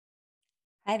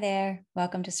Hi there.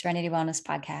 Welcome to Serenity Wellness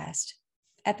Podcast,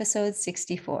 episode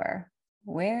 64.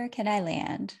 Where can I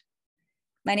land?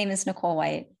 My name is Nicole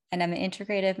White, and I'm an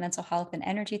integrative mental health and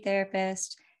energy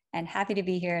therapist, and happy to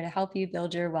be here to help you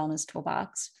build your wellness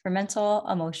toolbox for mental,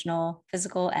 emotional,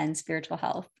 physical, and spiritual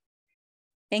health.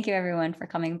 Thank you, everyone, for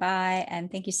coming by,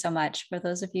 and thank you so much for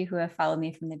those of you who have followed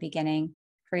me from the beginning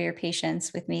for your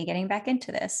patience with me getting back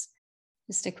into this.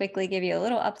 Just to quickly give you a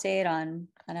little update on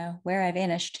kind of where I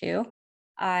vanished to.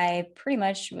 I pretty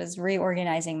much was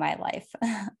reorganizing my life.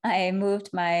 I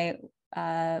moved my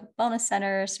wellness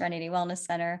center, Serenity Wellness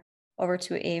Center, over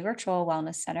to a virtual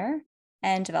wellness center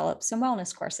and developed some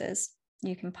wellness courses.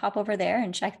 You can pop over there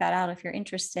and check that out if you're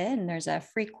interested. And there's a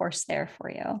free course there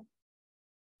for you.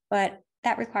 But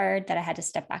that required that I had to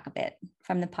step back a bit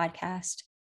from the podcast.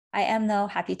 I am, though,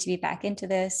 happy to be back into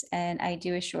this. And I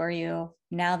do assure you,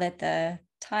 now that the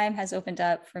time has opened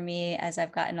up for me as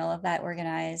I've gotten all of that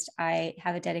organized, I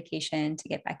have a dedication to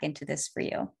get back into this for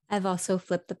you. I've also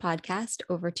flipped the podcast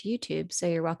over to YouTube. So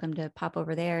you're welcome to pop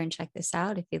over there and check this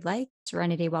out if you'd like.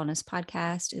 Serenity Wellness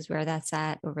Podcast is where that's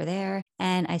at over there.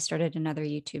 And I started another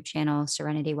YouTube channel,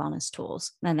 Serenity Wellness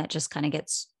Tools. And that just kind of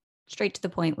gets straight to the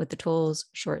point with the tools,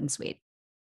 short and sweet.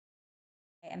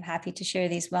 I am happy to share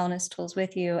these wellness tools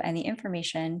with you and the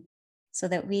information so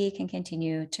that we can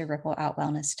continue to ripple out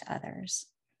wellness to others.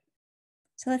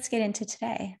 So let's get into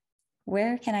today.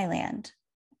 Where can I land?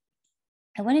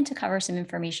 I wanted to cover some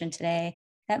information today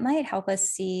that might help us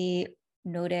see,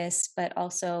 notice, but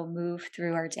also move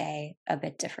through our day a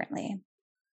bit differently.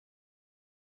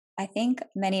 I think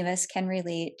many of us can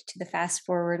relate to the fast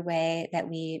forward way that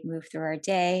we move through our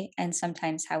day and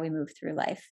sometimes how we move through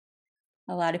life.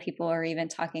 A lot of people are even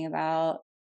talking about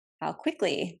how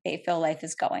quickly they feel life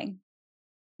is going.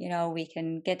 You know, we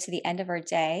can get to the end of our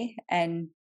day and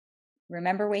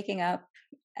remember waking up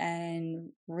and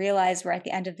realize we're at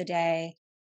the end of the day,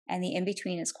 and the in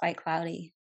between is quite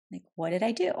cloudy. Like, what did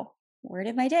I do? Where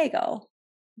did my day go?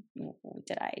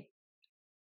 Did I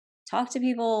talk to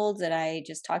people? Did I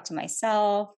just talk to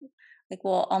myself? Like,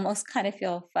 we'll almost kind of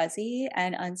feel fuzzy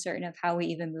and uncertain of how we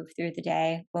even move through the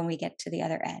day when we get to the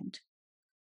other end.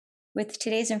 With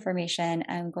today's information,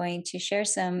 I'm going to share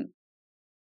some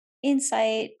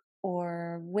insight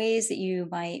or ways that you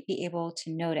might be able to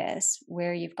notice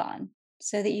where you've gone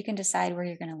so that you can decide where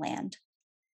you're going to land.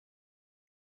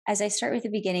 As I start with the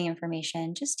beginning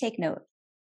information, just take note.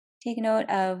 Take note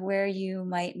of where you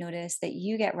might notice that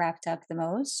you get wrapped up the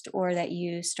most or that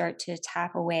you start to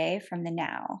tap away from the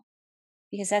now,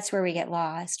 because that's where we get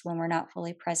lost when we're not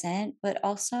fully present, but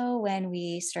also when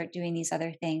we start doing these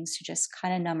other things to just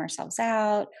kind of numb ourselves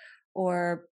out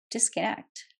or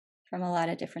disconnect from a lot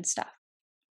of different stuff.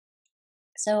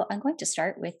 So I'm going to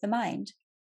start with the mind.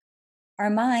 Our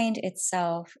mind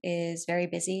itself is very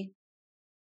busy.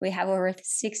 We have over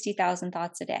 60,000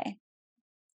 thoughts a day.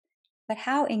 But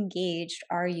how engaged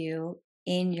are you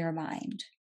in your mind?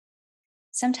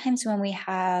 Sometimes when we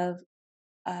have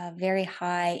a very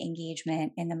high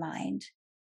engagement in the mind,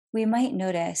 we might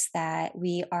notice that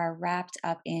we are wrapped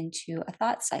up into a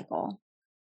thought cycle.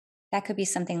 That could be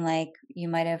something like you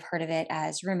might have heard of it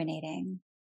as ruminating.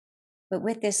 But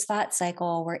with this thought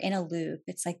cycle, we're in a loop.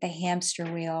 It's like the hamster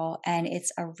wheel, and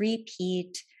it's a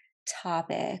repeat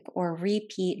topic or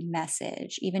repeat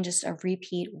message, even just a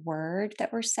repeat word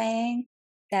that we're saying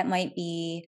that might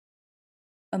be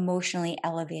emotionally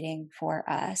elevating for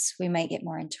us. We might get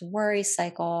more into worry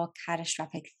cycle,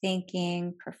 catastrophic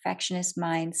thinking, perfectionist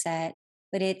mindset.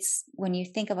 But it's when you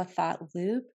think of a thought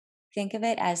loop, think of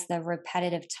it as the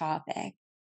repetitive topic.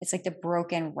 It's like the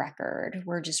broken record.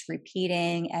 We're just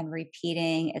repeating and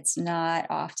repeating. It's not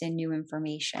often new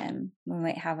information. We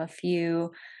might have a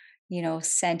few,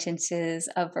 sentences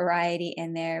of variety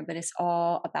in there, but it's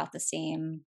all about the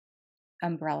same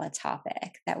umbrella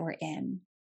topic that we're in.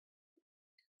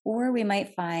 Or we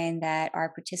might find that our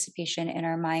participation in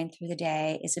our mind through the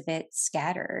day is a bit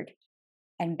scattered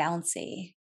and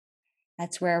bouncy.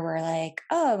 That's where we're like,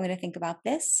 oh, I'm going to think about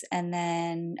this. And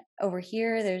then over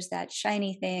here, there's that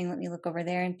shiny thing. Let me look over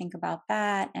there and think about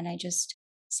that. And I just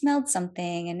smelled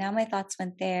something. And now my thoughts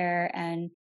went there.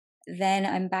 And then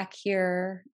I'm back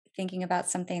here thinking about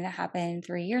something that happened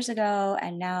 3 years ago.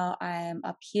 And now I'm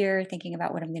up here thinking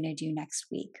about what I'm going to do next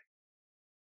week.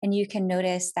 And you can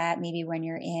notice that maybe when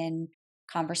you're in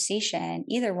conversation,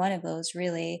 either one of those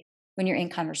really, when you're in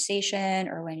conversation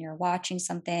or when you're watching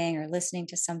something or listening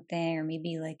to something, or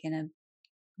maybe like in a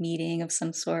meeting of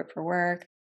some sort for work,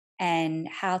 and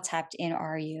how tapped in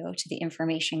are you to the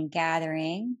information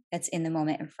gathering that's in the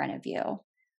moment in front of you?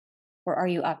 Or are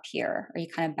you up here? Are you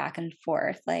kind of back and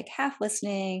forth, like half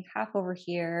listening, half over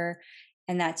here?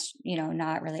 And that's,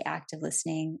 not really active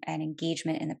listening and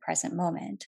engagement in the present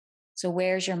moment. So,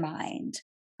 where's your mind?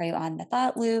 Are you on the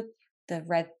thought loop, the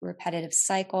repetitive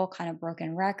cycle, kind of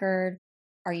broken record?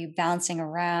 Are you bouncing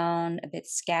around, a bit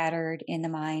scattered in the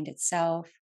mind itself?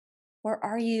 Or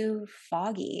are you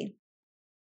foggy?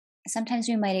 Sometimes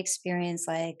we might experience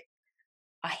like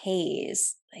a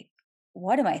haze. Like,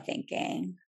 what am I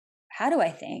thinking? How do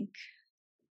I think?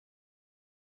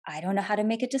 I don't know how to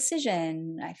make a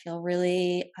decision. I feel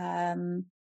really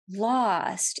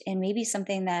lost. And maybe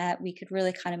something that we could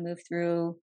really kind of move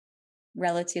through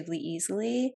relatively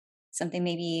easily, something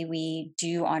maybe we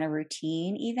do on a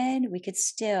routine, even, we could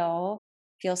still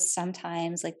feel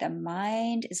sometimes like the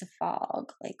mind is a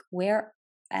fog. Like, where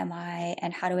am I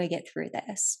and how do I get through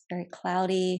this? Very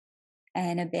cloudy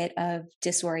and a bit of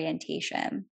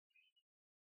disorientation.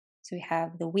 So we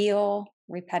have the wheel,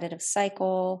 repetitive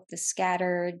cycle, the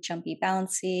scattered, jumpy,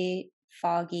 bouncy,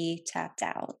 foggy, tapped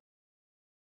out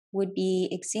would be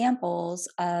examples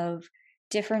of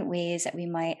different ways that we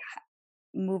might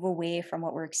move away from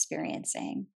what we're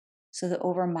experiencing. So the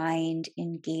overmind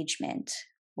engagement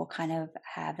will kind of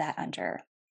have that under.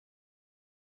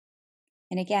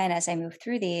 And again, as I move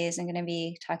through these, I'm going to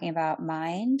be talking about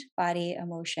mind, body,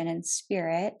 emotion, and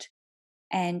spirit.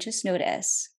 And just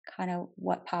notice kind of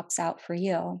what pops out for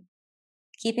you,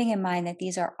 keeping in mind that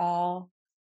these are all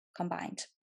combined,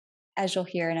 as you'll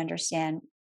hear and understand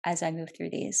as I move through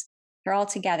these. They're all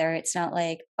together. It's not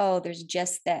like, oh, there's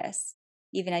just this.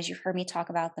 Even as you've heard me talk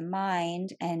about the mind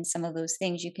and some of those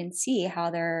things, you can see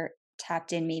how they're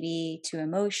tapped in maybe to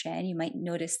emotion. You might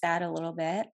notice that a little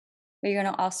bit. But you're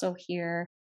going to also hear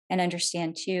and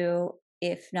understand too,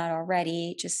 if not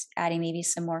already, just adding maybe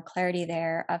some more clarity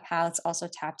there of how it's also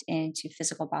tapped into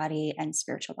physical body and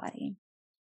spiritual body.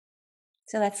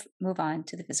 So let's move on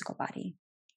to the physical body.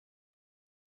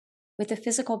 With the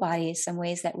physical body, some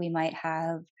ways that we might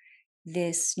have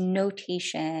this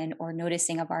notation or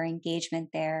noticing of our engagement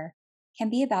there can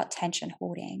be about tension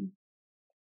holding.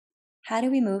 How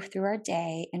do we move through our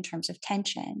day in terms of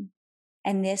tension?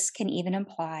 And this can even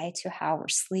apply to how we're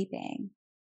sleeping.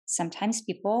 Sometimes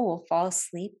people will fall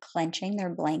asleep clenching their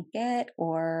blanket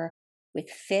or with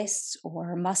fists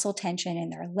or muscle tension in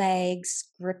their legs,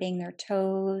 gripping their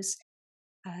toes,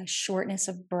 shortness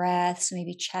of breath, so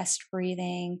maybe chest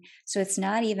breathing. So it's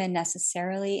not even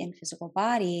necessarily in physical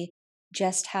body,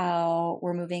 just how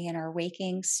we're moving in our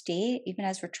waking state, even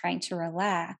as we're trying to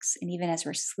relax and even as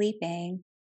we're sleeping,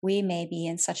 we may be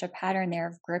in such a pattern there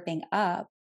of gripping up,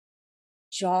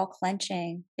 jaw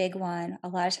clenching, big one. A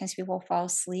lot of times people fall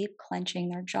asleep clenching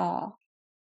their jaw.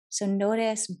 So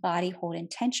notice body hold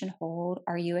and tension hold.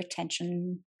 Are you a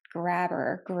tension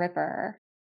grabber, gripper?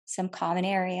 Some common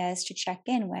areas to check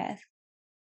in with,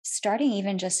 starting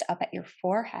even just up at your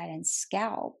forehead and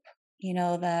scalp,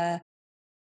 the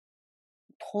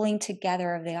pulling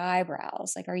together of the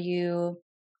eyebrows. Like, are you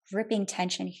gripping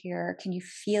tension here? Can you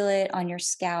feel it on your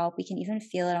scalp? We can even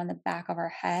feel it on the back of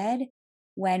our head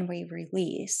when we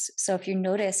release. So if you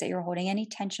notice that you're holding any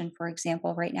tension, for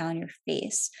example, right now in your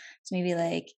face, so maybe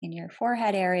like in your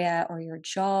forehead area or your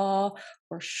jaw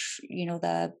or,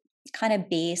 the kind of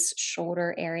base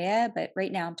shoulder area. But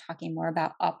right now I'm talking more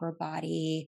about upper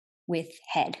body with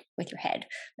your head,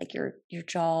 like your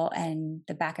jaw and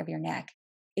the back of your neck.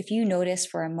 If you notice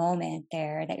for a moment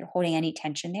there that you're holding any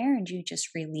tension there and you just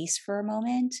release for a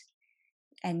moment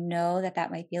and know that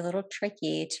that might be a little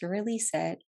tricky to release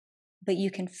it, but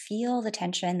you can feel the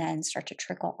tension then start to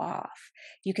trickle off.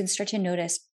 You can start to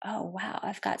notice, oh, wow,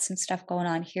 I've got some stuff going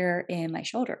on here in my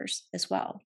shoulders as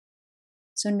well.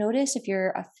 So notice if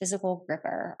you're a physical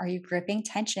gripper, are you gripping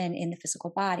tension in the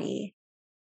physical body?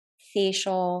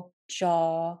 Facial,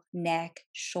 jaw, neck,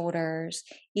 shoulders,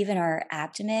 even our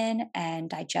abdomen and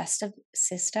digestive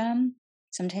system.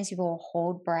 Sometimes people will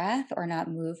hold breath or not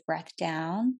move breath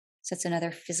down. So it's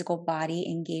another physical body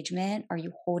engagement. Are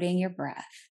you holding your breath?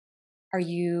 Are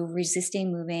you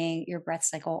resisting moving your breath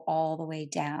cycle all the way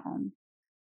down?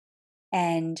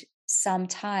 And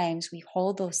sometimes we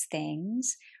hold those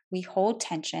things. We hold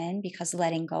tension because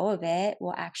letting go of it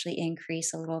will actually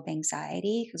increase a little of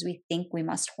anxiety because we think we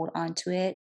must hold on to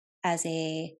it as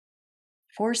a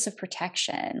force of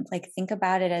protection. Like, think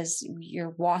about it as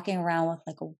you're walking around with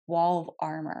like a wall of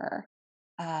armor,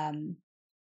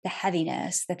 the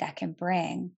heaviness that can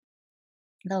bring,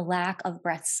 the lack of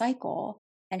breath cycle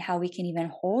and how we can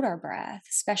even hold our breath,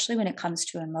 especially when it comes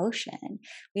to emotion.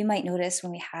 We might notice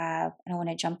when we have, I don't want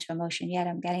to jump to emotion yet,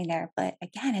 I'm getting there, but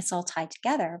again, it's all tied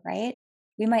together, right?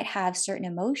 We might have certain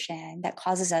emotion that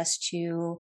causes us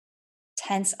to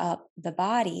tense up the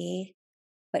body,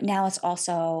 but now it's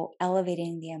also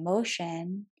elevating the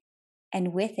emotion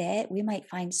And with it, we might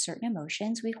find certain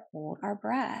emotions, we hold our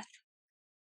breath.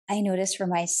 I notice for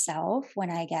myself when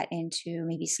I get into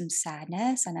maybe some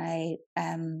sadness and I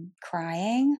am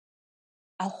crying,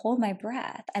 I'll hold my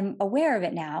breath. I'm aware of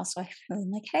it now. So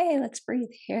I'm like, hey, let's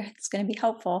breathe here. It's going to be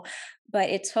helpful. But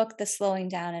it took the slowing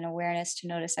down and awareness to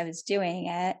notice I was doing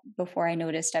it before I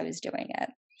noticed I was doing it.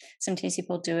 Sometimes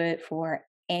people do it for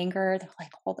anger. They'll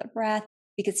like hold their breath.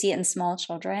 You could see it in small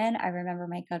children. I remember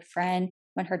my good friend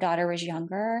when her daughter was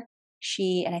younger.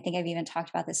 And I think I've even talked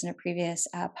about this in a previous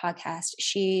podcast,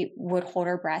 she would hold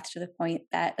her breath to the point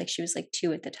that, like, she was like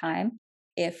 2 at the time.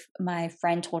 If my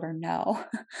friend told her no,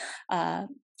 uh,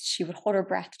 she would hold her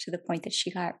breath to the point that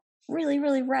she got really,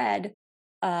 really red.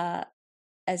 Uh,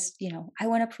 as you know, I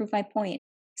want to prove my point.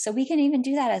 So we can even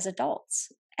do that as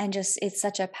adults. And just, it's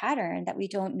such a pattern that we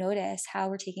don't notice how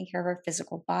we're taking care of our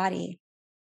physical body.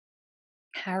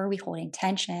 How are we holding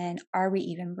tension? Are we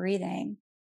even breathing?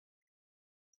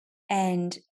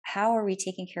 And how are we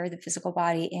taking care of the physical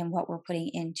body and what we're putting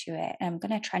into it? And I'm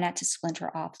going to try not to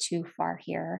splinter off too far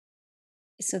here.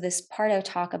 So, this part I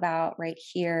talk about right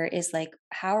here is like,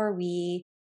 how are we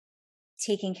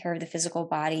taking care of the physical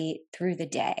body through the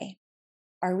day?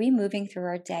 Are we moving through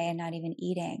our day and not even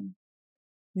eating,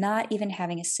 not even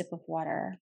having a sip of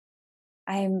water?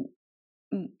 I'm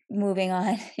moving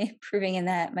on, improving in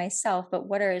that myself. But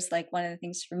water is like one of the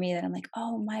things for me that I'm like,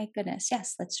 oh my goodness,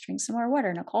 yes, let's drink some more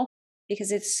water, Nicole,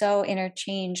 because it's so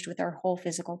interchanged with our whole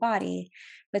physical body.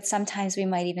 But sometimes we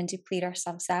might even deplete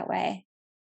ourselves that way.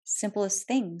 Simplest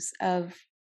things of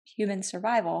human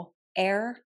survival: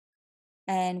 air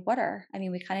and water. I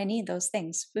mean, we kind of need those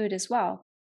things, food as well.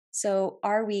 So,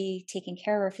 are we taking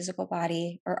care of our physical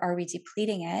body or are we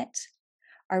depleting it?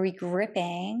 Are we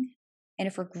gripping? And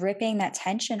if we're gripping that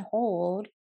tension hold,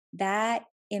 that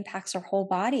impacts our whole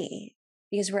body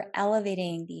because we're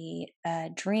elevating the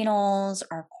adrenals,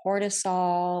 our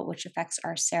cortisol, which affects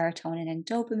our serotonin and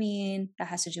dopamine. That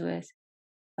has to do with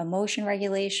emotion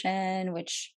regulation,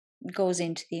 which goes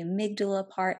into the amygdala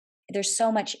part. There's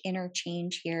so much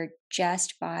interchange here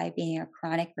just by being a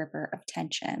chronic gripper of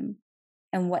tension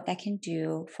and what that can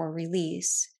do for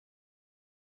release.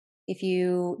 If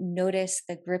you notice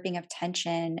the gripping of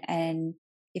tension, and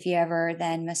if you ever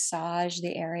then massage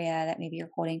the area that maybe you're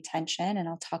holding tension, and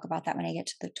I'll talk about that when I get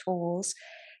to the tools,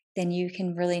 then you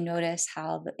can really notice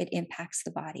how it impacts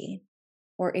the body.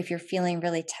 Or if you're feeling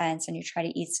really tense and you try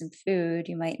to eat some food,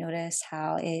 you might notice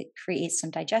how it creates some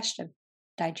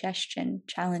digestion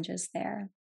challenges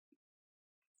there.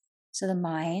 So the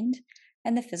mind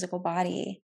and the physical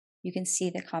body, you can see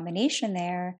the combination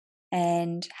there.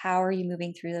 And how are you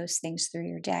moving through those things through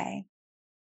your day?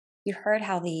 You heard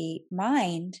how the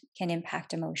mind can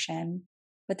impact emotion,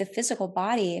 but the physical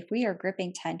body, if we are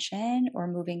gripping tension or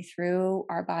moving through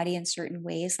our body in certain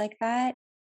ways like that,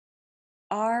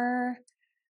 our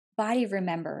body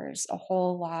remembers a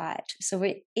whole lot. So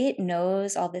it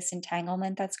knows all this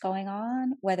entanglement that's going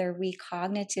on, whether we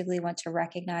cognitively want to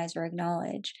recognize or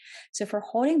acknowledge. So if we're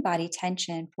holding body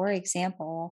tension, for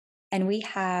example, and we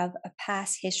have a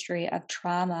past history of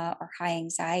trauma or high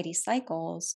anxiety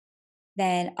cycles,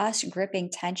 then us gripping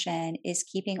tension is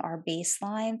keeping our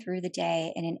baseline through the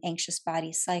day in an anxious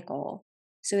body cycle.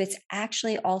 So it's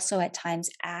actually also at times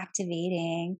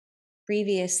activating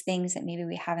previous things that maybe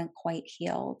we haven't quite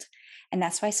healed. And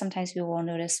that's why sometimes we will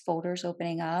notice folders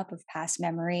opening up of past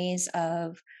memories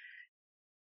of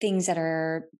things that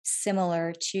are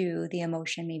similar to the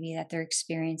emotion maybe that they're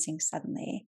experiencing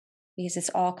suddenly, because it's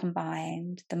all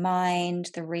combined: the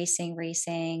mind, the racing,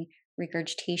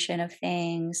 regurgitation of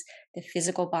things, the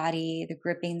physical body, the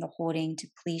gripping, the holding,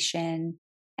 depletion.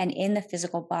 And in the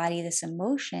physical body, this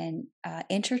emotion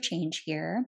interchange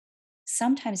here,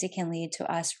 sometimes it can lead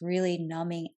to us really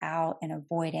numbing out and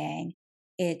avoiding.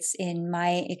 It's, in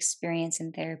my experience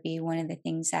in therapy, one of the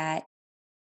things that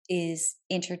is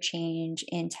interchange,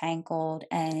 entangled,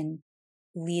 and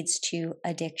leads to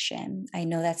addiction. I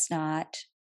know that's not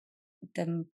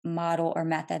the model or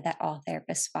method that all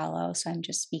therapists follow. So I'm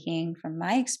just speaking from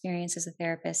my experience as a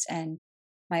therapist and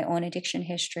my own addiction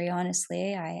history.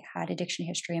 Honestly, I had addiction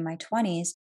history in my 20s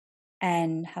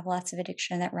and have lots of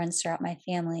addiction that runs throughout my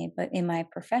family. But in my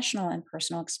professional and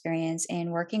personal experience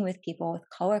in working with people with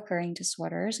co occurring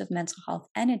disorders of mental health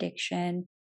and addiction,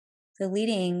 the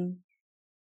leading,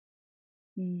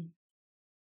 mm,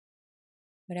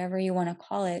 whatever you want to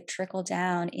call it, trickle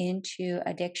down into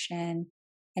addiction.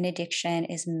 And addiction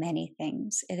is many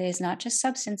things. It is not just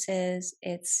substances.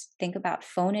 It's, think about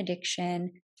phone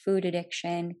addiction, food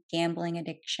addiction, gambling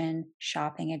addiction,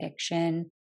 shopping addiction,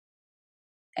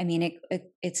 I mean,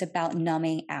 it's about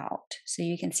numbing out. So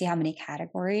you can see how many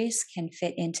categories can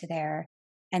fit into there.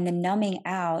 And the numbing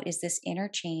out is this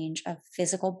interchange of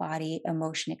physical body,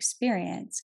 emotion,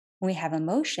 experience. When we have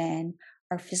emotion,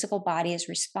 our physical body is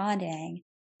responding.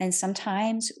 And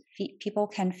sometimes people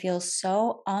can feel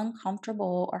so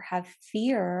uncomfortable or have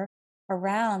fear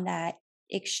around that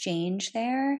exchange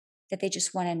there that they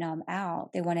just want to numb out.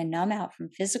 They want to numb out from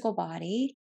physical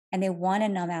body and they want to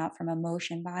numb out from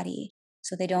emotion body.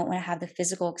 So they don't want to have the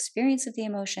physical experience of the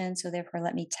emotion. So therefore,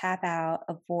 let me tap out,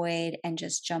 avoid, and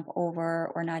just jump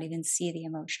over or not even see the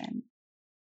emotion.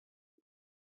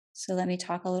 So let me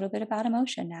talk a little bit about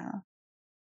emotion now.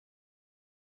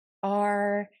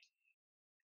 Our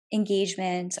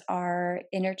engagement, our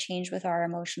interchange with our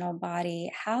emotional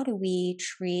body, how do we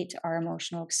treat our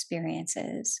emotional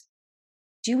experiences?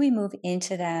 Do we move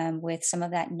into them with some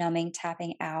of that numbing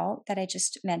tapping out that I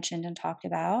just mentioned and talked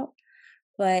about?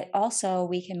 But also,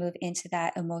 we can move into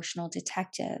that emotional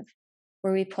detective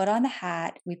where we put on the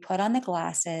hat, we put on the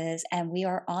glasses, and we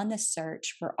are on the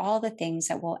search for all the things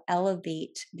that will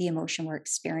elevate the emotion we're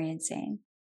experiencing.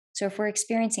 So, if we're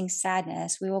experiencing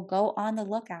sadness, we will go on the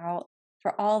lookout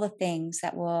for all the things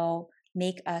that will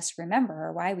make us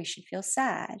remember why we should feel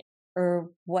sad or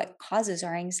what causes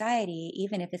our anxiety,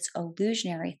 even if it's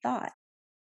illusionary thought.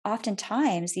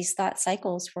 Oftentimes, these thought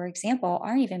cycles, for example,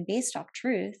 aren't even based off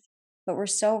truth, but we're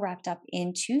so wrapped up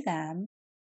into them,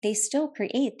 they still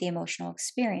create the emotional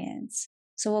experience.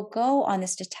 So we'll go on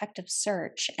this detective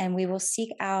search and we will seek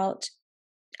out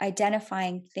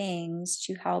identifying things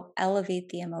to help elevate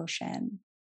the emotion,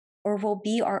 or we'll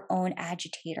be our own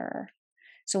agitator.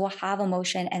 So we'll have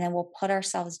emotion and then we'll put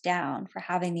ourselves down for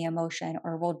having the emotion,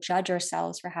 or we'll judge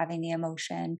ourselves for having the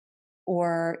emotion,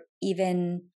 or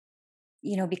even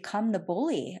become the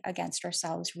bully against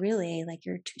ourselves, really. Like,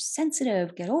 you're too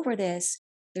sensitive, get over this.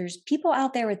 There's people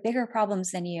out there with bigger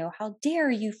problems than you. How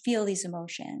dare you feel these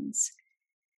emotions?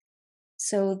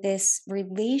 So, this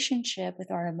relationship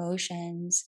with our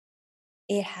emotions,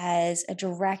 it has a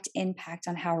direct impact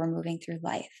on how we're moving through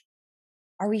life.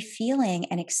 Are we feeling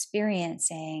and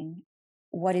experiencing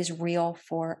what is real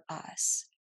for us?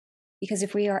 Because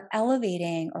if we are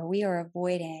elevating or we are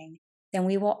avoiding, then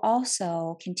we will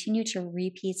also continue to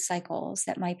repeat cycles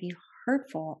that might be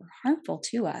hurtful or harmful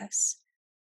to us.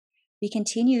 We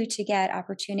continue to get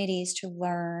opportunities to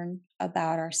learn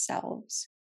about ourselves,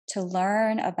 to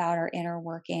learn about our inner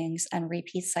workings and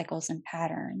repeat cycles and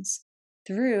patterns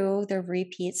through the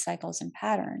repeat cycles and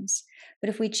patterns. But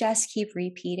if we just keep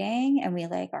repeating and we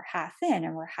like are half in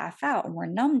and we're half out and we're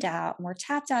numbed out and we're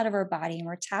tapped out of our body and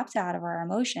we're tapped out of our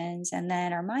emotions and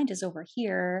then our mind is over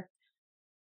here,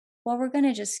 well, we're going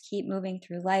to just keep moving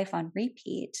through life on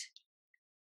repeat.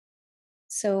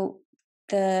 So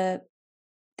the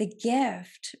the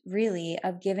gift really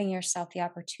of giving yourself the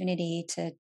opportunity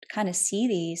to kind of see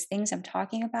these things I'm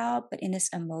talking about, but in this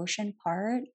emotion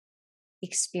part,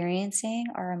 experiencing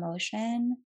our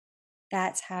emotion,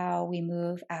 that's how we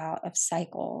move out of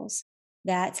cycles.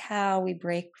 That's how we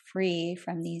break free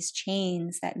from these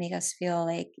chains that make us feel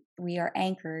like we are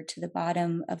anchored to the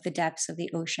bottom of the depths of the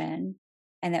ocean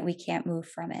and that we can't move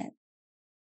from it.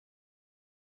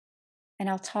 And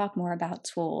I'll talk more about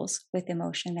tools with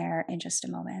emotion there in just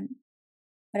a moment.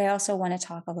 But I also want to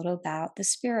talk a little about the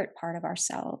spirit part of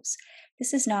ourselves.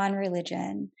 This is non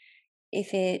religion.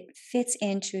 If it fits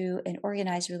into an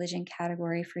organized religion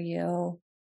category for you,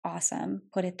 awesome,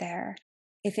 put it there.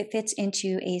 If it fits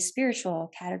into a spiritual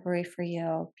category for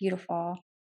you, beautiful.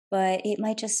 But it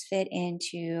might just fit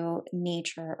into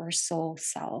nature or soul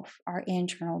self, our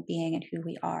internal being and who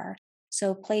we are.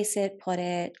 So place it, put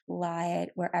it, lie it,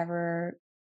 wherever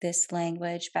this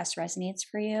language best resonates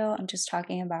for you. I'm just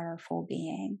talking about our full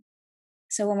being.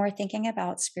 So when we're thinking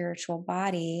about spiritual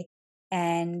body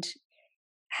and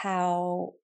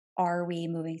how are we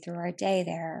moving through our day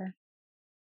there,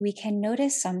 we can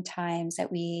notice sometimes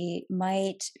that we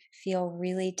might feel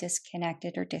really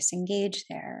disconnected or disengaged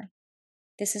there.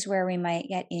 This is where we might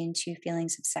get into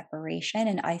feelings of separation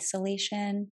and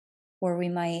isolation, or we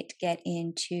might get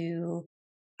into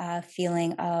a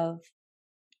feeling of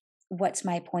what's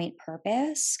my point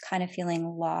purpose, kind of feeling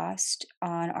lost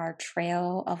on our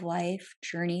trail of life,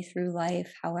 journey through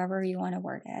life, however you want to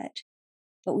word it.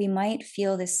 But we might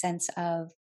feel this sense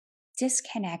of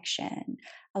disconnection.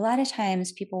 A lot of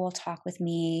times people will talk with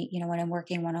me, when I'm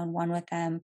working one on one with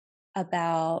them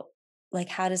about like,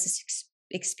 how does this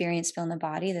experience feel in the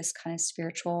body, this kind of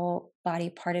spiritual body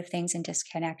part of things and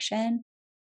disconnection.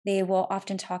 They will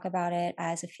often talk about it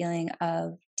as a feeling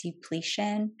of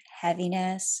depletion,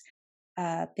 heaviness,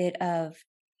 a bit of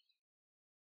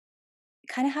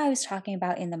kind of how I was talking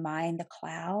about in the mind, the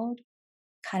cloud,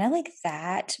 kind of like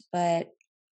that, but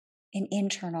an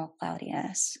internal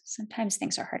cloudiness. Sometimes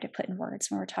things are hard to put in words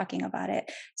when we're talking about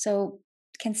it. So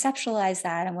conceptualize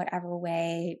that in whatever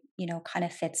way, kind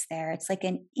of fits there. It's like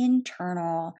an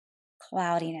internal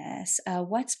cloudiness.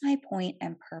 What's my point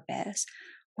and purpose?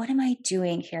 What am I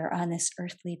doing here on this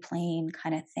earthly plane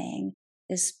kind of thing?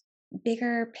 This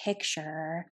bigger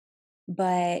picture,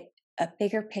 but a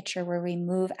bigger picture where we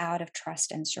move out of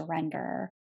trust and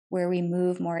surrender, where we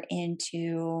move more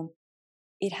into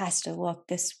it has to look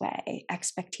this way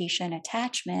expectation,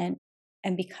 attachment.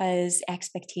 And because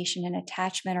expectation and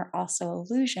attachment are also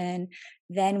illusion,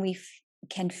 then we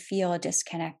can feel a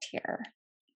disconnect here.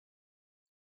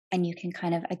 And you can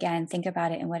kind of, again, think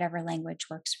about it in whatever language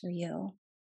works for you.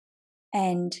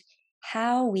 And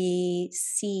how we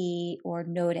see or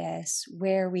notice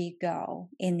where we go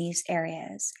in these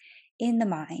areas in the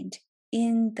mind,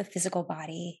 in the physical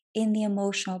body, in the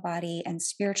emotional body and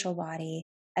spiritual body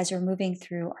as we're moving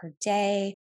through our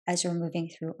day, as we're moving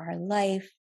through our life.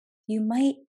 You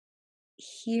might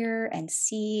hear and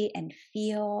see and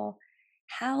feel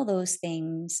how those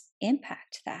things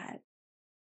impact that,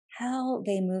 how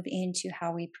they move into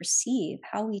how we perceive,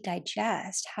 how we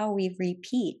digest, how we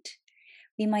repeat.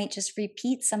 We might just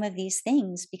repeat some of these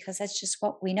things because that's just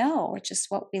what we know. It's just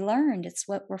what we learned. It's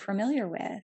what we're familiar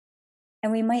with.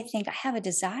 And we might think, I have a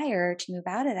desire to move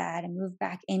out of that and move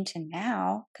back into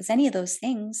now, because any of those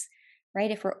things, right?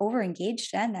 If we're over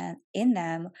engaged in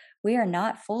them, we are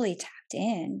not fully tapped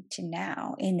in to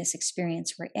now in this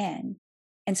experience we're in.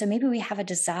 And so maybe we have a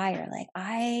desire, like,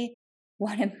 I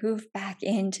want to move back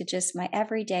into just my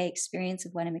everyday experience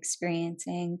of what I'm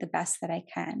experiencing the best that I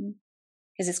can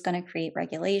because it's going to create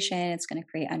regulation, it's going to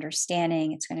create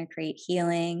understanding, it's going to create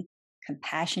healing,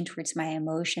 compassion towards my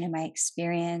emotion and my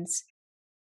experience.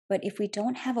 But if we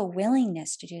don't have a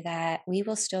willingness to do that, we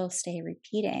will still stay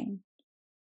repeating.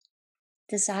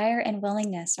 Desire and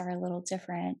willingness are a little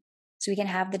different. So we can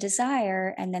have the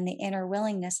desire, and then the inner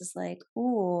willingness is like,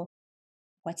 ooh,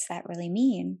 what's that really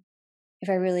mean? If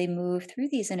I really move through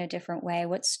these in a different way,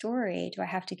 what story do I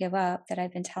have to give up that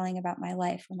I've been telling about my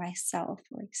life or myself,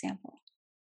 for example?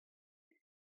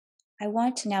 I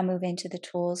want to now move into the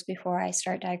tools before I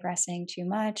start digressing too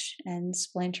much and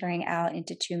splintering out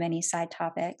into too many side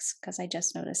topics, because I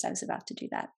just noticed I was about to do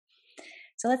that.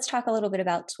 So let's talk a little bit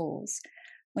about tools.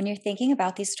 When you're thinking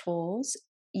about these tools,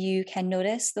 you can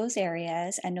notice those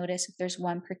areas and notice if there's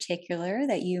one particular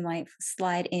that you might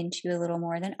slide into a little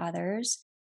more than others.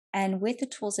 And with the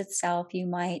tools itself, you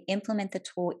might implement the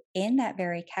tool in that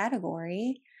very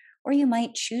category, or you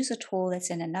might choose a tool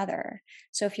that's in another.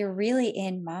 So if you're really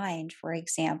in mind, for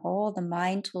example, the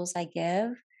mind tools I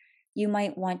give, you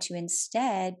might want to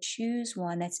instead choose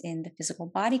one that's in the physical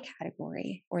body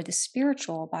category or the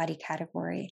spiritual body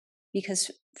category. Because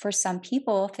for some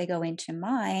people, if they go into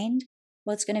mind,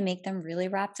 well, it's going to make them really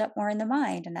wrapped up more in the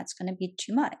mind, and that's going to be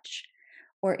too much.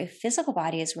 Or if physical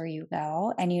body is where you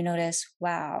go and you notice,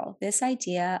 wow, this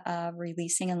idea of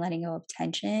releasing and letting go of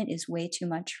tension is way too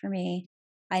much for me.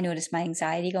 I notice my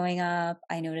anxiety going up.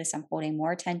 I notice I'm holding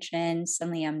more tension.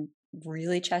 Suddenly I'm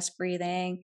really chest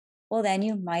breathing. Well, then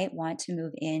you might want to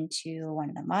move into one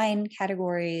of the mind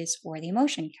categories or the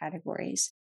emotion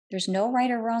categories. There's no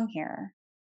right or wrong here.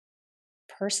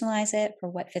 Personalize it for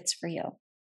what fits for you.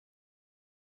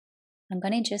 I'm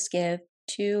going to just give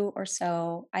two or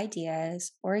so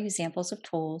ideas or examples of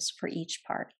tools for each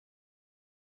part.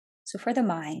 So, for the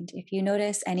mind, if you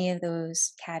notice any of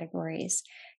those categories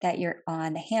that you're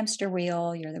on the hamster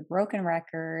wheel, you're the broken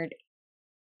record,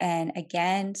 and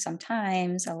again,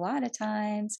 sometimes, a lot of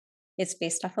times, it's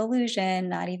based off illusion,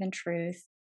 not even truth,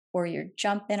 or you're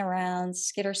jumping around,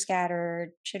 skitter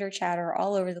scattered, chitter chatter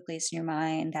all over the place in your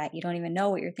mind that you don't even know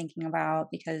what you're thinking about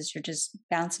because you're just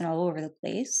bouncing all over the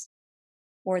place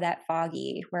or that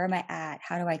foggy, where am I at?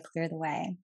 How do I clear the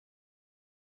way?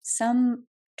 Some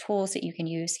tools that you can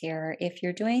use here, if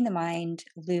you're doing the mind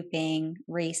looping,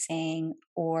 racing,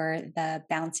 or the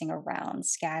bouncing around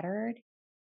scattered,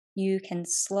 you can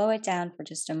slow it down for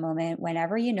just a moment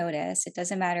whenever you notice. It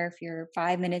doesn't matter if you're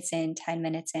 5 minutes in, 10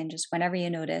 minutes in, just whenever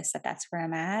you notice that that's where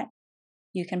I'm at,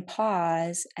 you can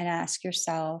pause and ask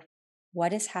yourself,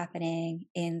 what is happening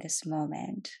in this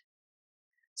moment?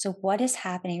 So, what is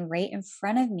happening right in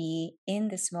front of me in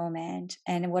this moment?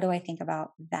 And what do I think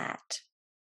about that?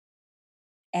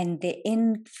 And the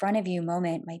in front of you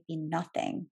moment might be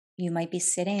nothing. You might be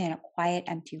sitting in a quiet,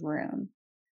 empty room.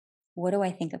 What do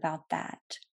I think about that?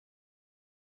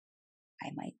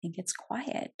 I might think it's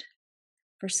quiet.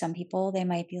 For some people, they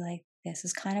might be like, this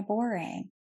is kind of boring.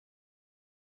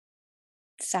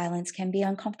 Silence can be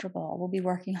uncomfortable. We'll be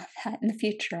working on that in the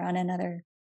future on another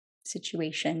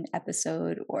situation,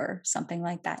 episode, or something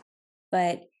like that.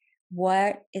 But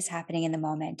what is happening in the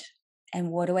moment? And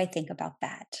what do I think about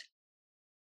that?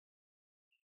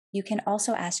 You can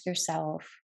also ask yourself,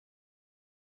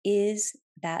 is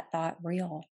that thought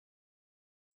real?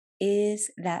 Is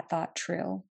that thought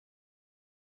true?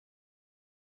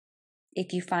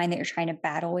 If you find that you're trying to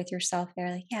battle with yourself, they're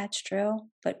like, yeah, it's true.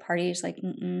 But part of you is like,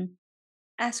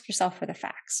 ask yourself for the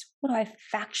facts. What do I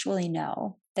factually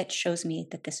know that shows me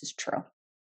that this is true?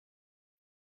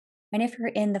 And if you're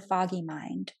in the foggy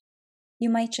mind, you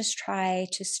might just try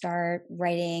to start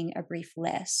writing a brief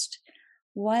list.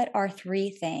 What are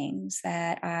 3 things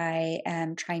that I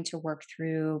am trying to work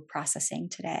through processing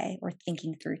today or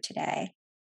thinking through today?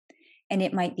 And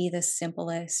it might be the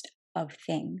simplest of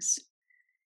things.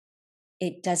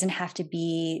 It doesn't have to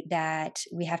be that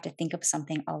we have to think of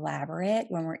something elaborate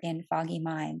when we're in foggy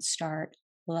mind. Start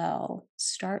low,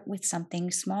 start with something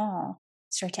small,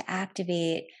 start to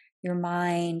activate your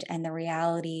mind and the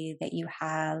reality that you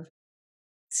have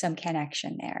some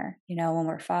connection there. When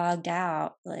we're fogged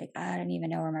out, like, I don't even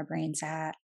know where my brain's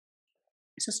at.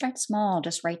 So start small,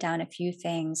 just write down a few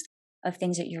things of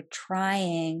things that you're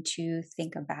trying to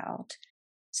think about.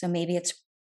 So maybe it's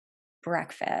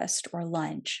breakfast or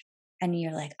lunch, and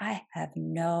you're like, I have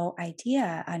no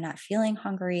idea. I'm not feeling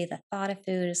hungry. The thought of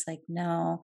food is like,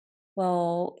 no.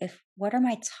 Well, what are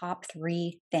my top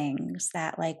 3 things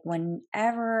that, like,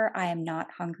 whenever I am not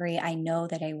hungry, I know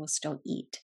that I will still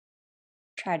eat?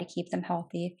 Try to keep them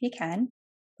healthy if you can,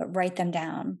 but write them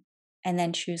down and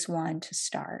then choose one to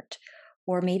start.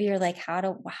 Or maybe you're like, how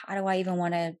do I even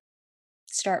want to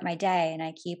start my day? And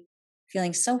I keep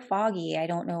feeling so foggy. I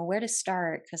don't know where to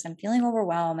start because I'm feeling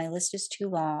overwhelmed. My list is too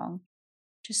long.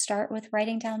 Just start with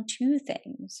writing down 2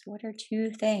 things. What are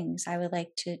 2 things I would like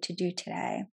to do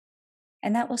today?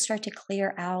 And that will start to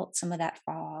clear out some of that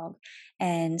fog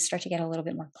and start to get a little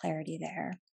bit more clarity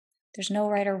there. There's no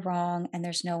right or wrong, and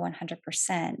there's no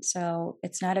 100%. So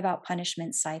it's not about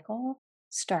punishment cycle.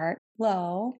 Start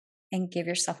low and give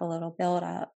yourself a little build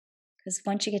up. Because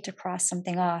once you get to cross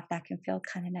something off, that can feel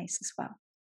kind of nice as well.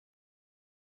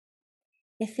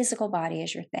 If physical body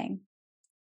is your thing,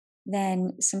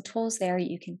 then some tools there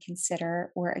you can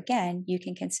consider, or again, you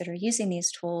can consider using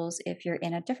these tools if you're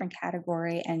in a different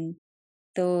category and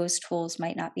those tools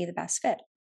might not be the best fit.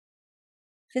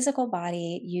 Physical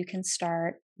body, you can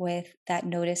start with that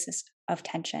notice of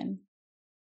tension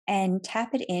and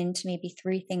tap it into maybe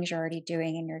 3 things you're already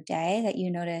doing in your day that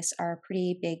you notice are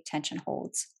pretty big tension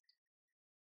holds.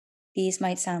 These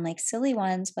might sound like silly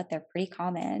ones, but they're pretty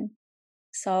common.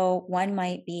 So, one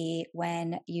might be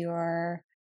when you're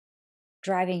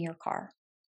driving your car.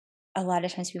 A lot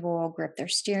of times people will grip their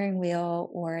steering wheel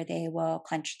or they will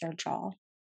clench their jaw.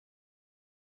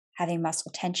 Having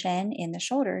muscle tension in the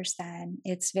shoulders, then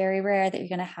it's very rare that you're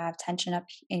going to have tension up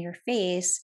in your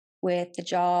face with the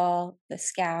jaw, the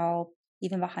scalp,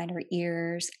 even behind our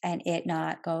ears, and it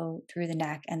not go through the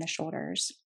neck and the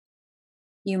shoulders.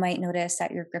 You might notice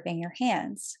that you're gripping your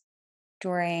hands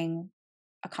during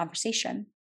a conversation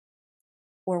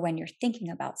or when you're thinking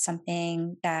about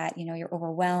something that you're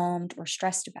overwhelmed or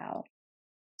stressed about.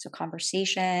 So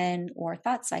conversation or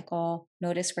thought cycle,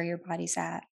 notice where your body's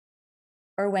at.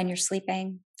 Or when you're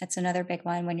sleeping, that's another big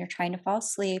one. When you're trying to fall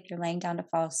asleep, you're laying down to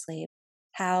fall asleep.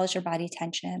 How's your body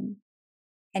tension?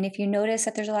 And if you notice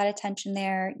that there's a lot of tension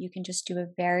there, you can just do a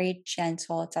very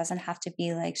gentle, it doesn't have to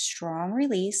be like strong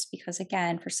release, because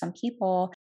again, for some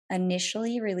people,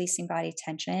 initially releasing body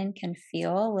tension can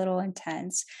feel a little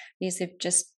intense because they've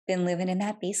just been living in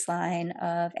that baseline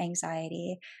of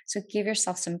anxiety. So give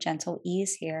yourself some gentle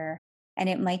ease here. And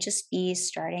it might just be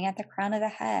starting at the crown of the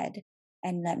head.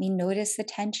 And let me notice the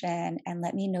tension and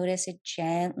let me notice it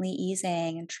gently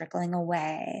easing and trickling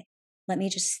away. Let me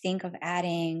just think of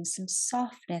adding some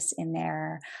softness in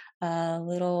there, a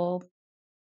little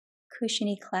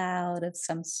cushiony cloud of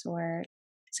some sort.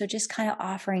 So just kind of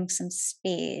offering some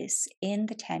space in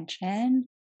the tension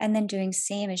and then doing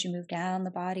same as you move down the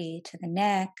body to the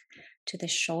neck, to the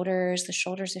shoulders. The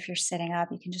shoulders, if you're sitting up,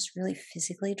 you can just really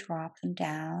physically drop them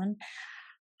down.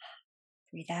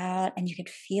 Breathe out, and you can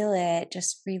feel it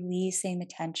just releasing the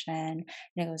tension. And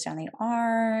it goes down the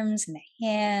arms and the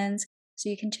hands. So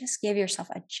you can just give yourself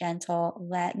a gentle,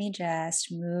 let me just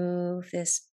move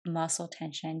this muscle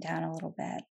tension down a little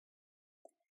bit.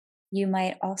 You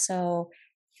might also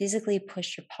physically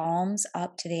push your palms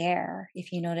up to the air.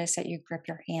 If you notice that you grip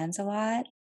your hands a lot,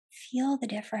 feel the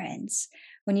difference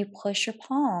when you push your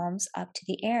palms up to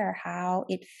the air, how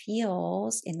it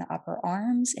feels in the upper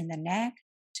arms, in the neck.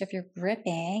 So if you're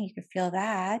gripping, you can feel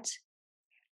that.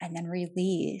 and then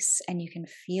release. And you can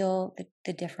feel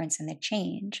the difference and the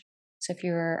change. So if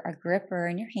you're a gripper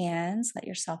in your hands, let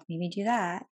yourself maybe do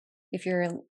that. If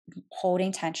you're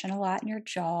holding tension a lot in your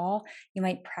jaw, you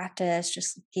might practice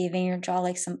just giving your jaw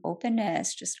like some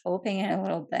openness, just opening it a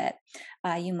little bit.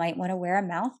 You might want to wear a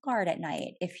mouth guard at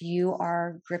night. If you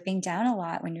are gripping down a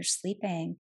lot when you're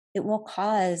sleeping, it will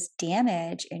cause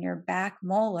damage in your back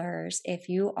molars if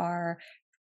you are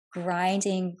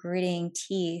grinding, gritting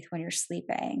teeth when you're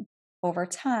sleeping. Over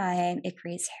time, it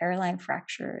creates hairline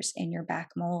fractures in your back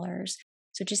molars.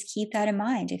 So just keep that in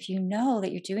mind. If you know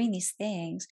that you're doing these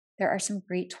things, there are some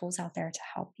great tools out there to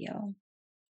help you.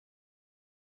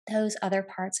 Those other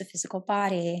parts of physical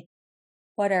body,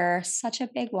 what are such a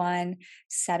big one?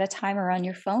 Set a timer on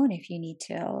your phone if you need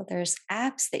to. There's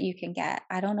apps that you can get.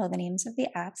 I don't know the names of the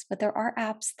apps, but there are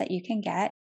apps that you can get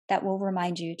that will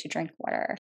remind you to drink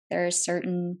water. There are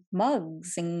certain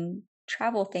mugs and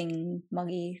travel thing,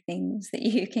 muggy things that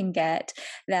you can get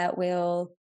that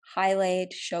will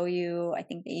highlight, show you. I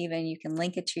think that even you can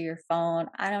link it to your phone.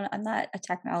 I'm not a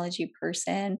technology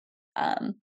person.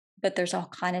 Um, but there's all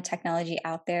kind of technology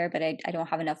out there, but I don't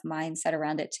have enough mindset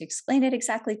around it to explain it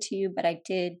exactly to you. But I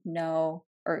did know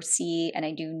or see, and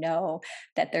I do know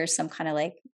that there's some kind of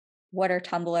like water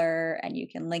tumbler, and you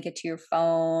can link it to your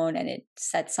phone, and it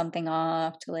sets something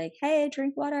off to like, hey,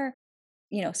 drink water.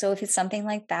 So if it's something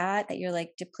like that you're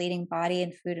like depleting body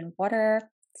and food and water,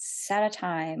 set a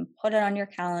time, put it on your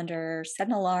calendar, set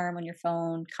an alarm on your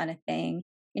phone, kind of thing,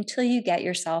 until you get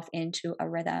yourself into a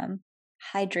rhythm.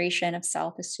 Hydration of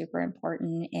self is super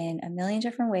important in a million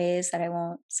different ways that I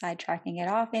won't sidetracking it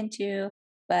off into,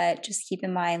 but just keep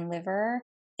in mind liver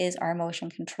is our emotion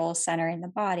control center in the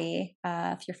body.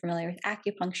 If you're familiar with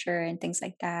acupuncture and things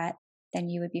like that, then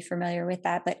you would be familiar with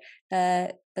that. But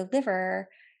the liver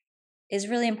is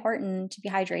really important to be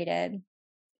hydrated.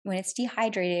 When it's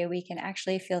dehydrated, we can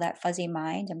actually feel that fuzzy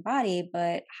mind and body,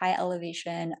 but high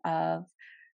elevation of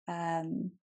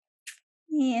um,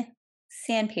 eh,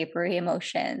 sandpapery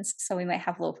emotions. So we might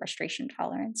have low frustration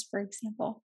tolerance, for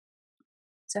example.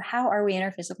 So, how are we in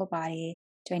our physical body?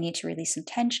 Do I need to release some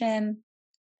tension?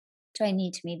 Do I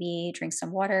need to maybe drink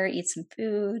some water, eat some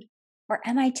food? Or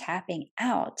am I tapping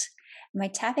out? Am I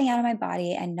tapping out of my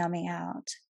body and numbing out?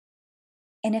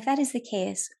 And if that is the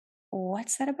case,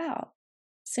 what's that about?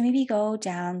 So maybe go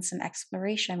down some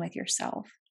exploration with yourself.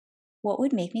 What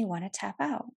would make me want to tap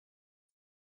out?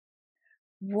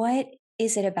 What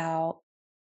is it about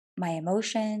my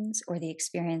emotions or the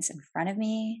experience in front of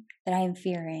me that I am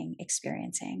fearing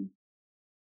experiencing?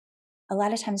 A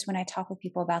lot of times when I talk with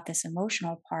people about this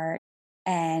emotional part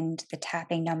and the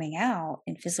tapping, numbing out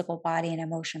in physical body and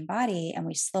emotion body, and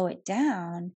we slow it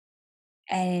down,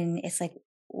 and it's like,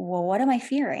 well, what am I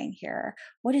fearing here?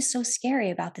 What is so scary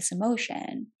about this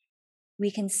emotion?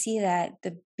 We can see that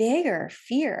the bigger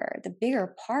fear, the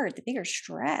bigger part, the bigger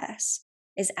stress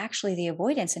is actually the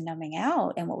avoidance and numbing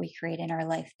out and what we create in our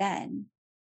life then.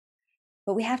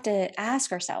 But we have to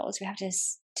ask ourselves, we have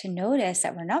to notice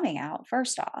that we're numbing out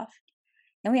first off.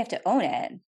 Then we have to own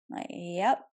it. Like,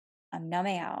 yep, I'm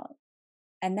numbing out.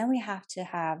 And then we have to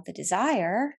have the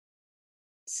desire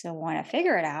to want to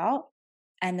figure it out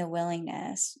and the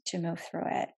willingness to move through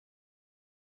it.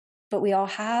 But we all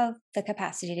have the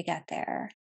capacity to get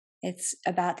there. It's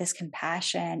about this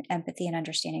compassion, empathy, and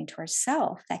understanding towards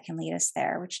self that can lead us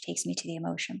there, which takes me to the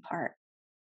emotion part.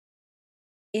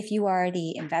 If you are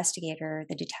the investigator,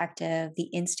 the detective, the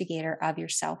instigator of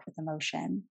yourself with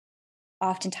emotion,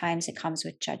 oftentimes it comes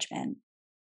with judgment.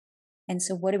 And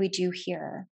so, what do we do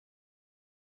here?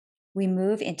 We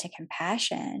move into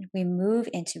compassion. We move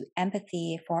into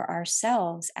empathy for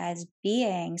ourselves as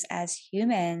beings, as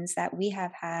humans, that we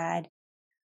have had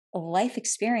a life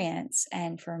experience.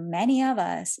 And for many of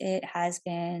us, it has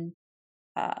been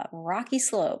a rocky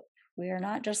slope. We are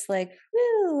not just like,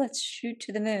 woo, let's shoot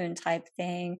to the moon type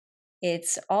thing.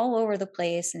 It's all over the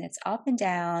place and it's up and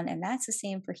down. And that's the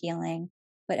same for healing.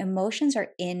 But emotions are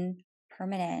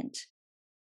impermanent.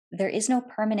 There is no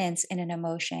permanence in an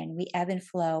emotion. We ebb and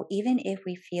flow, even if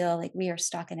we feel like we are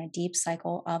stuck in a deep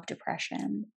cycle of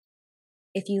depression.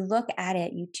 If you look at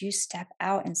it, you do step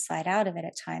out and slide out of it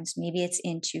at times. Maybe it's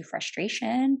into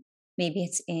frustration, maybe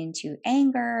it's into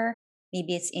anger,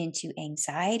 maybe it's into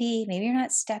anxiety, maybe you're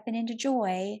not stepping into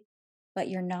joy, but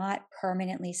you're not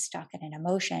permanently stuck in an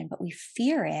emotion, but we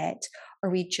fear it or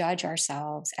we judge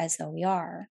ourselves as though we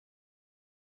are.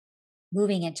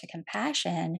 Moving into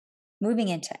compassion, moving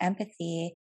into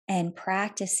empathy, and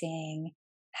practicing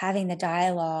having the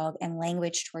dialogue and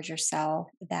language towards yourself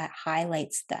that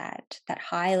highlights that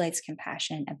highlights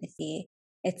compassion and empathy.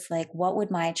 It's like, what would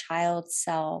my child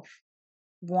self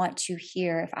want to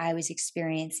hear if I was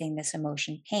experiencing this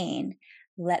emotion pain.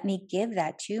 Let me give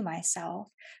that to myself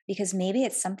because maybe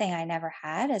it's something I never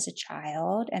had as a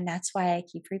child. And that's why I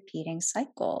keep repeating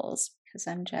cycles because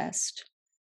I'm just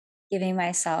giving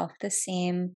myself the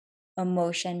same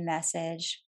emotion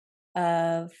message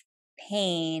of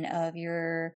pain, of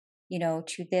you're,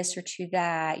 to this or to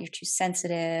that, you're too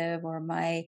sensitive, or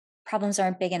my problems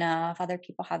aren't big enough. Other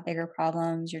people have bigger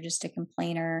problems. You're just a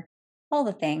complainer, all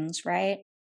the things, right?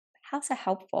 How's that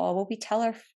helpful? Will we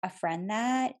tell a friend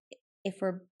that if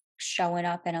we're showing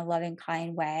up in a loving,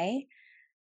 kind way?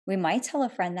 We might tell a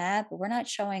friend that, but we're not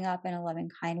showing up in a loving,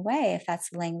 kind way if that's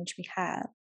the language we have.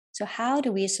 So, how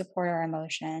do we support our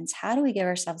emotions? How do we give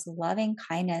ourselves loving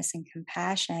kindness and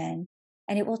compassion?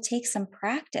 And it will take some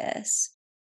practice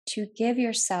to give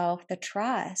yourself the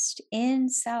trust in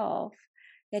self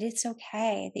that it's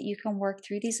okay, that you can work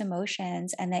through these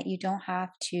emotions and that you don't have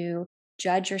to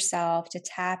judge yourself, to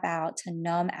tap out, to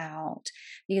numb out,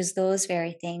 because those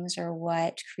very things are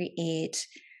what create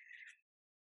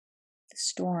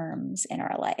storms in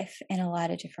our life in a lot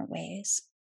of different ways.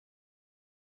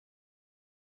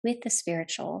 With the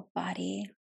spiritual body,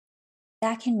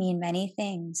 that can mean many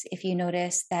things. If you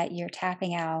notice that you're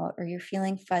tapping out, or you're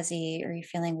feeling fuzzy, or you're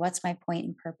feeling, what's my point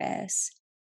and purpose?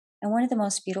 And one of the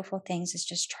most beautiful things is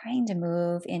just trying to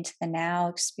move into the now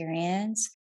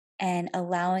experience and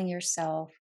allowing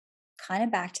yourself kind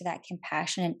of back to that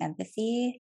compassion and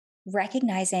empathy,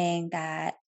 recognizing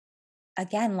that,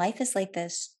 again, life is like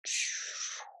this,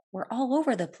 we're all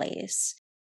over the place.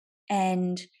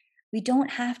 And we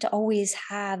don't have to always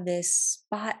have this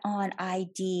spot on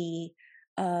ID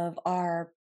of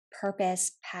our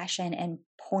purpose, passion, and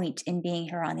point in being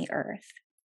here on the earth.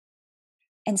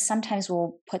 And sometimes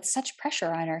we'll put such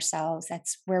pressure on ourselves.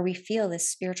 That's where we feel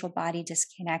this spiritual body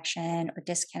disconnection or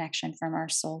disconnection from our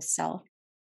soul self.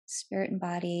 Spirit and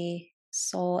body,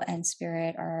 soul and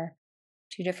spirit are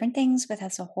two different things, but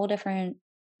that's a whole different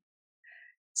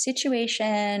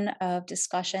situation of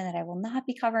discussion that I will not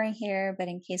be covering here. But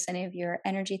in case any of your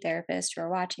energy therapists who are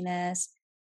watching this,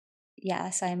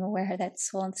 yes, I'm aware that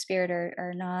soul and spirit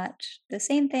are not the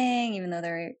same thing, even though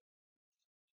they're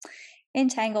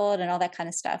entangled and all that kind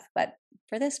of stuff. But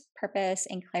for this purpose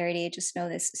and clarity, just know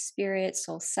this spirit,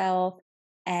 soul, self.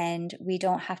 And we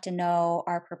don't have to know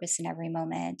our purpose in every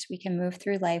moment. We can move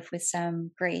through life with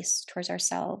some grace towards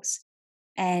ourselves.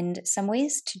 And some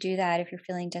ways to do that, if you're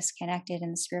feeling disconnected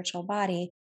in the spiritual body,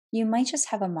 you might just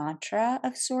have a mantra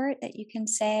of sort that you can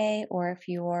say, or if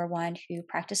you're one who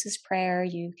practices prayer,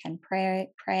 you can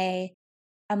pray.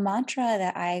 A mantra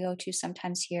that I go to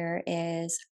sometimes here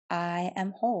is, I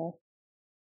am whole.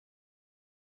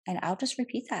 And I'll just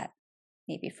repeat that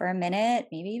maybe for a minute,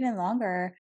 maybe even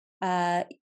longer. Uh,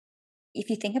 if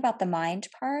you think about the mind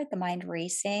part, the mind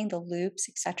racing, the loops,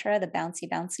 etc., the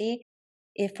bouncy,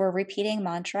 if we're repeating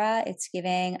mantra, it's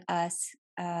giving us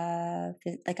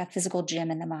like a physical gym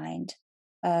in the mind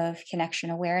of connection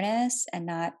awareness, and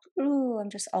not, ooh, I'm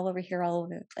just all over here, all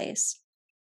over the place,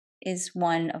 is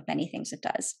one of many things it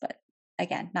does. But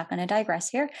again, not going to digress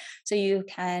here. So you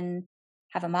can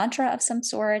have a mantra of some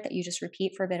sort that you just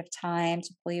repeat for a bit of time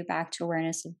to pull you back to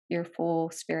awareness of your full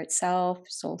spirit self,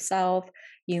 soul self.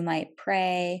 You might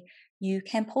pray. You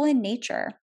can pull in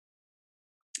nature.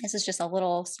 This is just a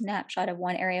little snapshot of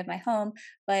one area of my home,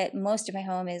 but most of my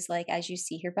home is like, as you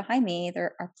see here behind me,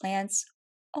 there are plants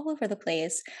all over the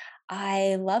place.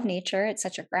 I love nature. It's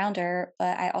such a grounder,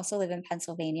 but I also live in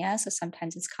Pennsylvania. So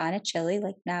sometimes it's kind of chilly.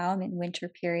 Like now I'm in winter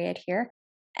period here,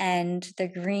 and the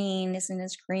green isn't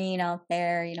as green out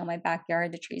there. My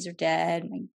backyard, the trees are dead.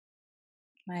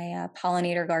 My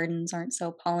pollinator gardens aren't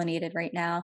so pollinated right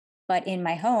now. But in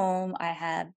my home, I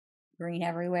have green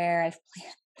everywhere. I've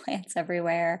plants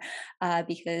everywhere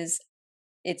because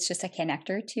it's just a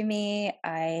connector to me.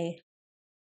 I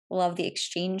love the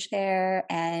exchange there,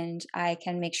 and I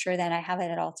can make sure that I have it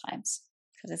at all times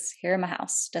because it's here in my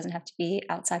house. It doesn't have to be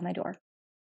outside my door.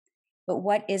 But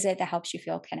what is it that helps you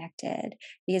feel connected?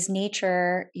 Because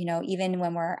nature, even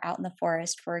when we're out in the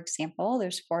forest, for example,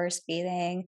 there's forest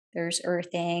bathing, there's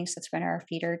earthing. So that's when our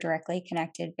feet are directly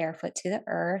connected barefoot to the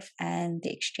earth and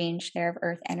the exchange there of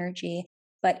earth energy.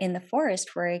 But in the forest,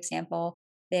 for example,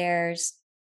 there's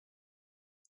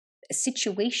a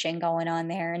situation going on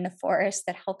there in the forest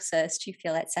that helps us to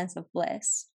feel that sense of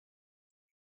bliss.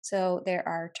 So there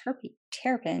are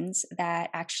terpenes that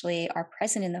actually are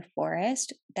present in the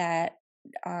forest that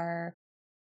are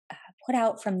put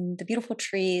out from the beautiful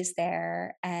trees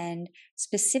there, and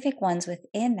specific ones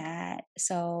within that.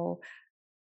 So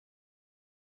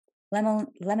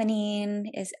limonene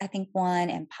is, I think,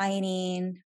 one, and pionine.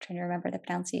 I'm trying to remember the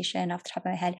pronunciation off the top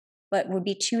of my head. but would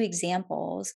be two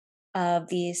examples of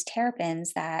these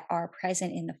terrapins that are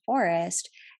present in the forest.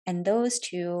 And those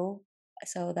two,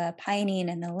 so the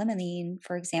pinene and the limonene,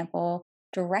 for example,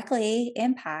 directly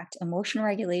impact emotion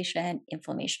regulation,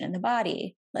 inflammation in the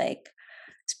body. Like,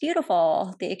 it's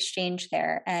beautiful, the exchange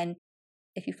there. And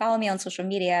if you follow me on social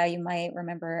media, you might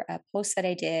remember a post that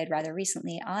I did rather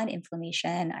recently on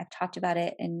inflammation. I've talked about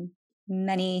it in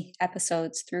many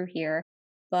episodes through here,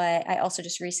 but I also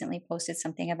just recently posted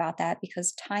something about that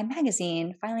because Time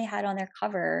Magazine finally had on their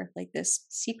cover like this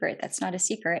secret that's not a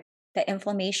secret, that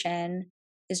inflammation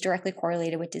is directly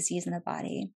correlated with disease in the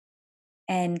body.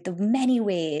 And the many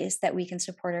ways that we can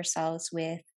support ourselves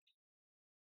with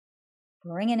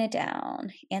bringing it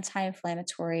down, anti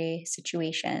inflammatory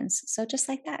situations. So, just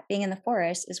like that, being in the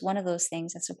forest is one of those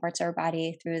things that supports our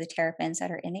body through the terrapins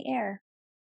that are in the air.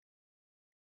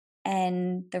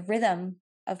 And the rhythm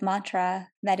of mantra,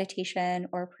 meditation,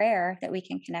 or prayer that we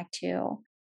can connect to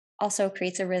also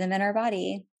creates a rhythm in our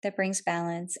body that brings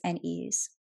balance and ease.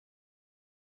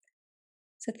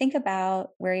 So, think about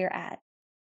where you're at,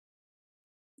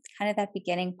 kind of that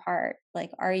beginning part.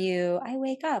 Like, are you, I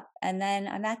wake up and then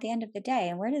I'm at the end of the day,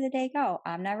 and where did the day go?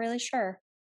 I'm not really sure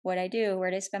what I do,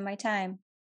 where do I spend my time?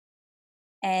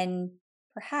 And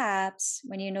perhaps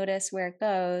when you notice where it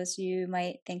goes, you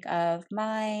might think of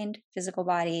mind, physical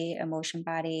body, emotion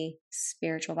body,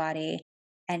 spiritual body,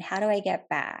 and how do I get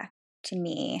back to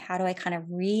me? How do I kind of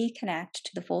reconnect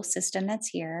to the full system that's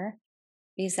here?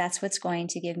 Because that's what's going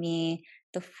to give me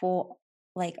the full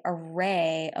like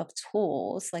array of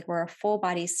tools. Like, we're a full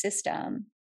body system.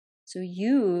 So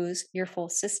use your full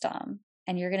system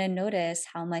and you're going to notice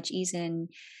how much ease and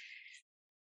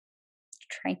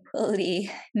tranquility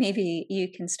maybe you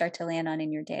can start to land on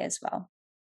in your day as well.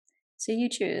 So you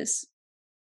choose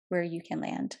where you can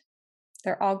land.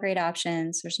 They're all great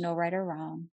options. There's no right or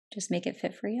wrong. Just make it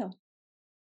fit for you.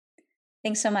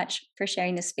 Thanks so much for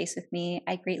sharing this space with me.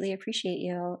 I greatly appreciate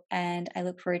you, and I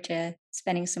look forward to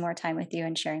spending some more time with you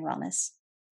and sharing wellness.